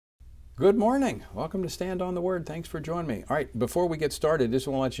Good morning. Welcome to Stand on the Word. Thanks for joining me. All right, before we get started, just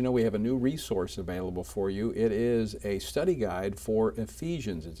want to let you know we have a new resource available for you. It is a study guide for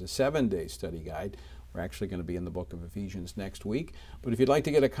Ephesians. It's a 7-day study guide. We're actually going to be in the book of Ephesians next week. But if you'd like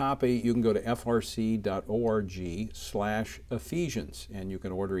to get a copy, you can go to frc.org/Ephesians, and you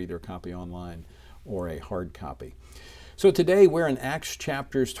can order either a copy online or a hard copy. So today we're in Acts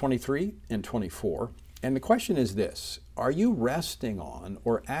chapters 23 and 24. And the question is this: are you resting on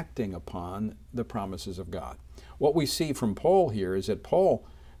or acting upon the promises of God? What we see from Paul here is that Paul,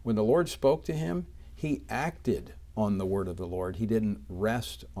 when the Lord spoke to him, he acted on the word of the Lord. He didn't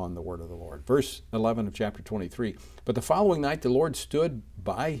rest on the word of the Lord. Verse 11 of chapter 23, but the following night the Lord stood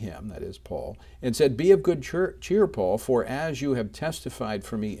by him, that is Paul, and said, "Be of good cheer, Paul, for as you have testified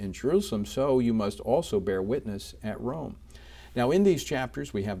for me in Jerusalem, so you must also bear witness at Rome." Now, in these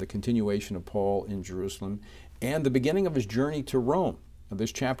chapters, we have the continuation of Paul in Jerusalem and the beginning of his journey to Rome. Now,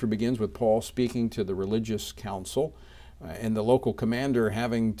 this chapter begins with Paul speaking to the religious council and the local commander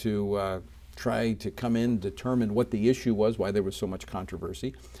having to try to come in, determine what the issue was, why there was so much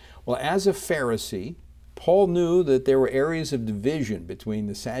controversy. Well, as a Pharisee, Paul knew that there were areas of division between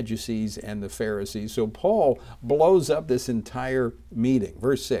the Sadducees and the Pharisees. So Paul blows up this entire meeting.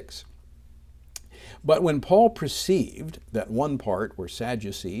 Verse 6. But when Paul perceived that one part were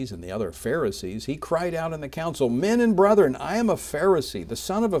Sadducees and the other Pharisees, he cried out in the council, "Men and brethren, I am a Pharisee, the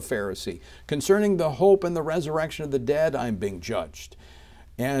son of a Pharisee. Concerning the hope and the resurrection of the dead, I am being judged."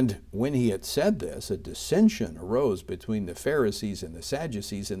 And when he had said this, a dissension arose between the Pharisees and the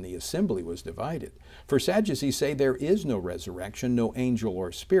Sadducees, and the assembly was divided. For Sadducees say there is no resurrection, no angel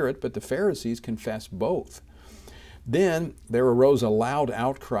or spirit, but the Pharisees confess both. Then there arose a loud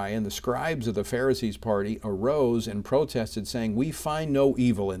outcry, and the scribes of the Pharisees' party arose and protested, saying, "We find no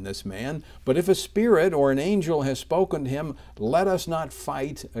evil in this man, but if a spirit or an angel has spoken to him, let us not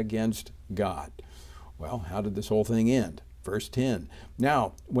fight against God." Well, how did this whole thing end? Verse 10,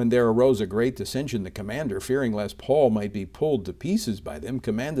 "Now, when there arose a great dissension, the commander, fearing lest Paul might be pulled to pieces by them,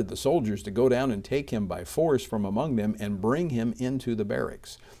 commanded the soldiers to go down and take him by force from among them and bring him into the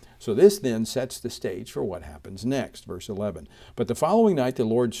barracks." So this then sets the stage for what happens next. Verse 11, "But the following night the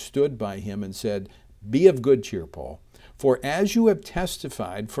Lord stood by him and said, 'Be of good cheer, Paul, for as you have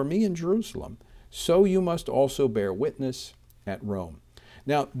testified for me in Jerusalem, so you must also bear witness at Rome.'"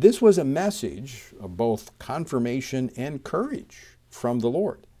 Now, this was a message of both confirmation and courage from the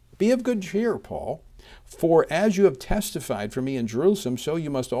Lord. "Be of good cheer, Paul, for as you have testified for me in Jerusalem, so you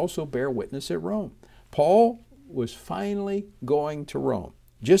must also bear witness at Rome." Paul was finally going to Rome,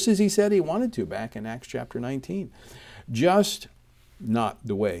 just as he said he wanted to back in Acts chapter 19. Just not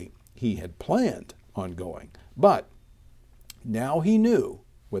the way he had planned on going. But now he knew,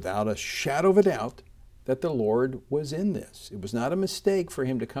 without a shadow of a doubt, that the Lord was in this. It was not a mistake for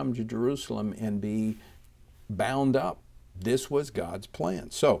him to come to Jerusalem and be bound up. This was God's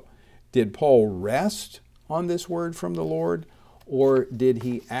plan. So, did Paul rest on this word from the Lord, or did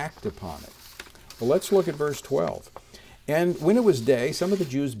he act upon it? Well, let's look at verse 12. "And when it was day, some of the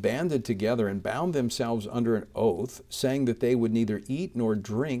Jews banded together and bound themselves under an oath, saying that they would neither eat nor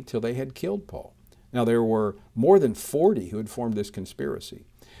drink till they had killed Paul. Now there were more than 40 who had formed this conspiracy.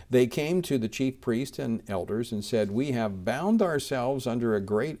 They came to the chief priests and elders and said, 'We have bound ourselves under a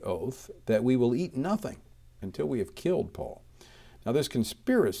great oath that we will eat nothing until we have killed Paul.' Now this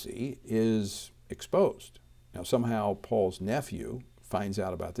conspiracy is exposed. Now somehow Paul's nephew finds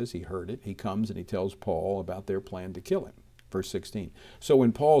out about this. He heard it. He comes and he tells Paul about their plan to kill him." Verse 16, "So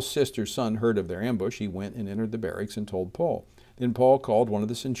when Paul's sister's son heard of their ambush, he went and entered the barracks and told Paul. Then Paul called one of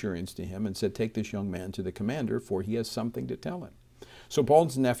the centurions to him and said, 'Take this young man to the commander, for he has something to tell him.' So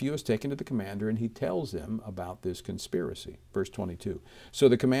Paul's nephew is taken to the commander, and he tells him about this conspiracy." Verse 22, "So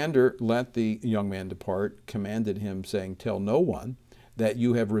the commander let the young man depart, commanded him, saying, 'Tell no one that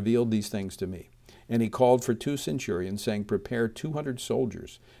you have revealed these things to me.' And he called for 2 centurions, saying, 'Prepare 200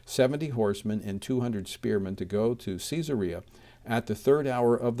 soldiers, 70 horsemen, and 200 spearmen to go to Caesarea at the 3rd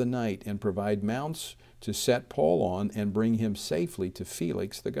hour of the night, and provide mounts to set Paul on and bring him safely to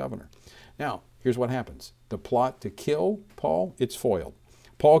Felix the governor.'" Now, here's what happens. The plot to kill Paul, it's foiled.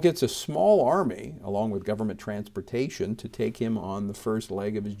 Paul gets a small army, along with government transportation, to take him on the first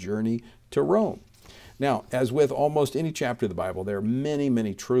leg of his journey to Rome. Now, as with almost any chapter of the Bible, there are many,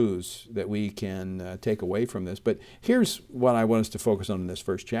 many truths that we can take away from this. But here's what I want us to focus on in this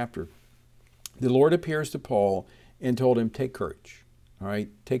first chapter. The Lord appears to Paul and told him, "Take courage. All right,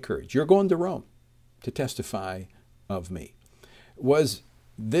 take courage. You're going to Rome to testify of me." Was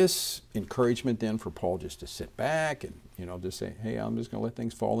this encouragement then for Paul just to sit back and, just say, "Hey, I'm just going to let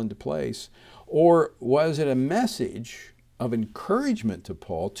things fall into place"? Or was it a message of encouragement to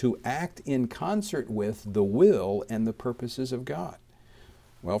Paul to act in concert with the will and the purposes of God?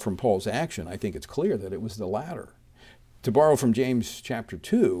 Well, from Paul's action, I think it's clear that it was the latter. To borrow from James chapter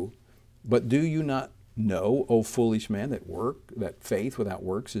 2, but do you not know, O foolish man, that faith without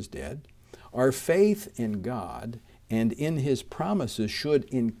works is dead? Our faith in God and in His promises should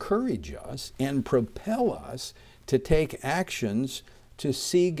encourage us and propel us to take actions to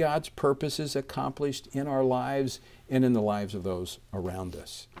see God's purposes accomplished in our lives and in the lives of those around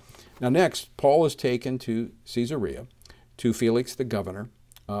us. Now next, Paul is taken to Caesarea, to Felix the governor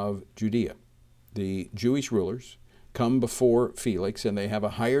of Judea. The Jewish rulers come before Felix, and they have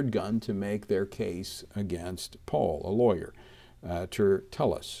a hired gun to make their case against Paul, a lawyer,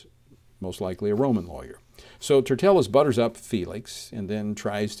 Tertullus, most likely a Roman lawyer. So Tertullus butters up Felix and then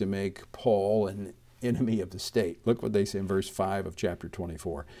tries to make Paul an enemy of the state. Look what they say in verse 5 of chapter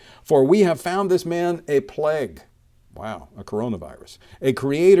 24. For we have found this man a plague. Wow, a coronavirus. A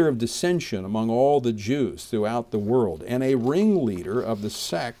creator of dissension among all the Jews throughout the world, and a ringleader of the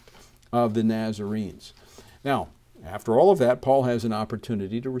sect of the Nazarenes. Now, after all of that, Paul has an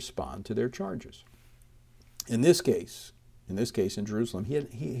opportunity to respond to their charges. In this case in Jerusalem,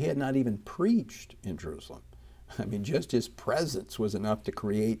 he had not even preached in Jerusalem. I mean, just his presence was enough to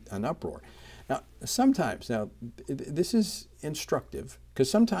create an uproar. Now, this is instructive,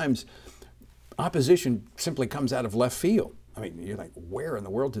 because sometimes opposition simply comes out of left field. I mean, you're like, where in the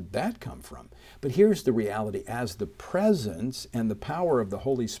world did that come from? But here's the reality. As the presence and the power of the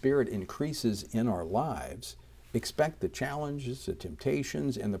Holy Spirit increases in our lives, expect the challenges, the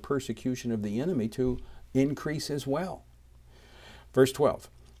temptations, and the persecution of the enemy to increase as well. Verse 12,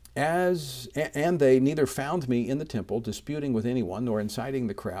 and they neither found me in the temple disputing with anyone, nor inciting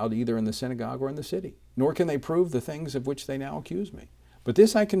the crowd, either in the synagogue or in the city, nor can they prove the things of which they now accuse me. But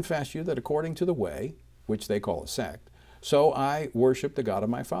this I confess you, that according to the way, which they call a sect, so I worship the God of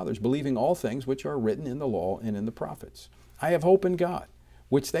my fathers, believing all things which are written in the law and in the prophets. I have hope in God,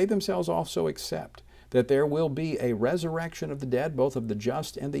 which they themselves also accept, that there will be a resurrection of the dead, both of the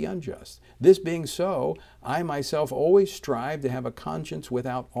just and the unjust. This being so, I myself always strive to have a conscience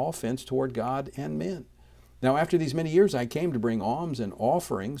without offense toward God and men. Now after these many years I came to bring alms and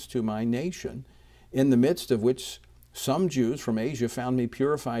offerings to my nation, in the midst of which some Jews from Asia found me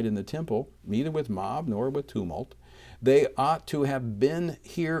purified in the temple, neither with mob nor with tumult. They ought to have been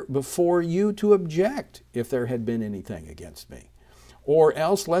here before you to object if there had been anything against me. Or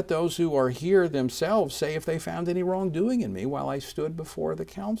else let those who are here themselves say if they found any wrongdoing in me while I stood before the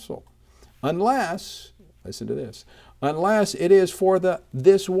council. Unless, listen to this, unless it is for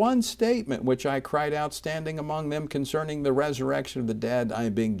this one statement which I cried out standing among them concerning the resurrection of the dead, I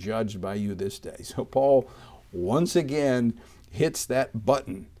am being judged by you this day. So Paul once again hits that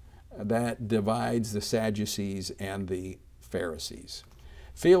button that divides the Sadducees and the Pharisees.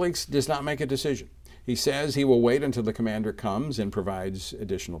 Felix does not make a decision. He says he will wait until the commander comes and provides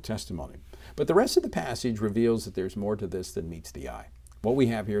additional testimony. But the rest of the passage reveals that there's more to this than meets the eye. What we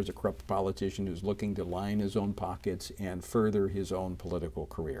have here is a corrupt politician who's looking to line his own pockets and further his own political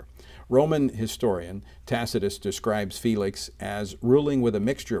career. Roman historian Tacitus describes Felix as ruling with a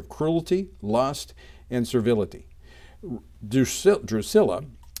mixture of cruelty, lust, and servility. Drusilla,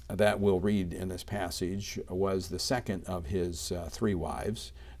 that we'll read in this passage, was the second of his 3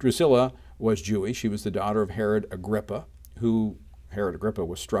 wives. Drusilla was Jewish. She was the daughter of Herod Agrippa, who Herod Agrippa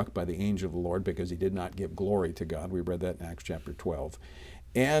was struck by the angel of the Lord because he did not give glory to God. We read that in Acts chapter 12.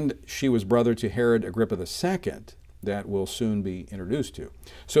 And she was brother to Herod Agrippa II, that we'll soon be introduced to.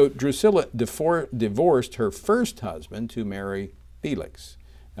 So Drusilla divorced her first husband to marry Felix.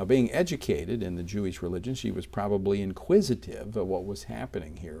 Now, being educated in the Jewish religion, she was probably inquisitive of what was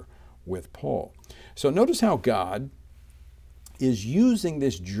happening here with Paul. So notice how God is using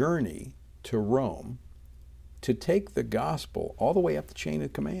this journey to Rome to take the gospel all the way up the chain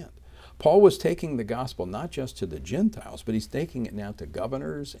of command. Paul was taking the gospel not just to the Gentiles, but he's taking it now to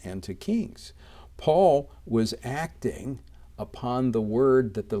governors and to kings. Paul was acting upon the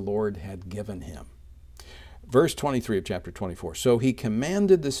word that the Lord had given him. Verse 23 of chapter 24, so he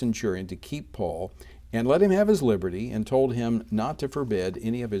commanded the centurion to keep Paul and let him have his liberty, and told him not to forbid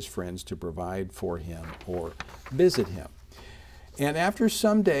any of his friends to provide for him or visit him. And after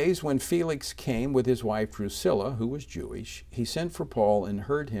some days, when Felix came with his wife Drusilla, who was Jewish, he sent for Paul and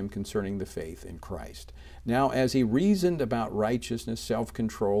heard him concerning the faith in Christ. Now, as he reasoned about righteousness,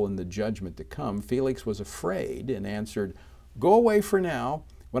 self-control, and the judgment to come, Felix was afraid and answered, go away for now.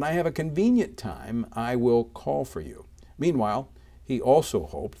 When I have a convenient time, I will call for you. Meanwhile, he also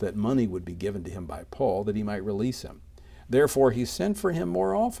hoped that money would be given to him by Paul, that he might release him. Therefore, he sent for him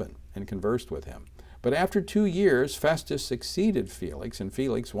more often and conversed with him. But after 2 years, Festus succeeded Felix, and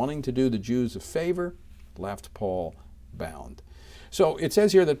Felix, wanting to do the Jews a favor, left Paul bound. So it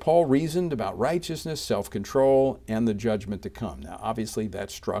says here that Paul reasoned about righteousness, self-control, and the judgment to come. Now, obviously,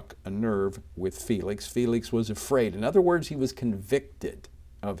 that struck a nerve with Felix. Felix was afraid. In other words, he was convicted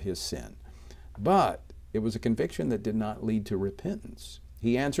of his sin. But it was a conviction that did not lead to repentance.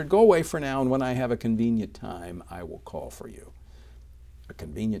 He answered, "Go away for now, and when I have a convenient time, I will call for you." A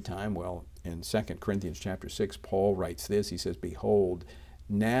convenient time? Well, in 2 Corinthians chapter 6, Paul writes this. He says, "Behold,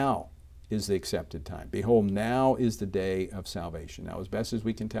 now is the accepted time. Behold, now is the day of salvation." Now, as best as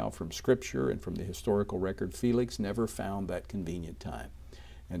we can tell from Scripture and from the historical record, Felix never found that convenient time.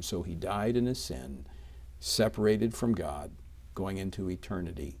 And so he died in his sin, separated from God, going into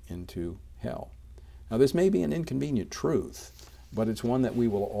eternity, into hell. Now, this may be an inconvenient truth, but it's one that we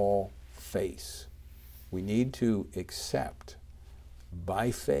will all face. We need to accept,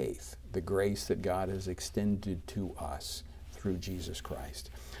 by faith, the grace that God has extended to us through Jesus Christ.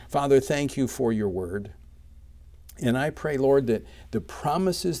 Father, thank you for your word. And I pray, Lord, that the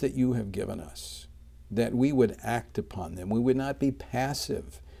promises that you have given us, that we would act upon them. We would not be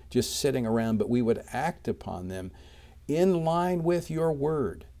passive, just sitting around, but we would act upon them in line with your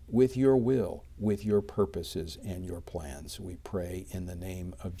word, with your will, with your purposes and your plans. We pray in the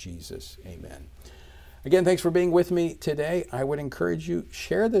name of Jesus. Amen. Again, thanks for being with me today. I would encourage you,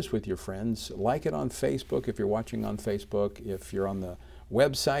 share this with your friends. Like it on Facebook if you're watching on Facebook. If you're on the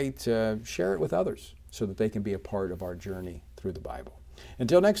website, share it with others so that they can be a part of our journey through the Bible.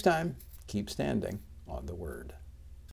 Until next time, keep standing on the Word.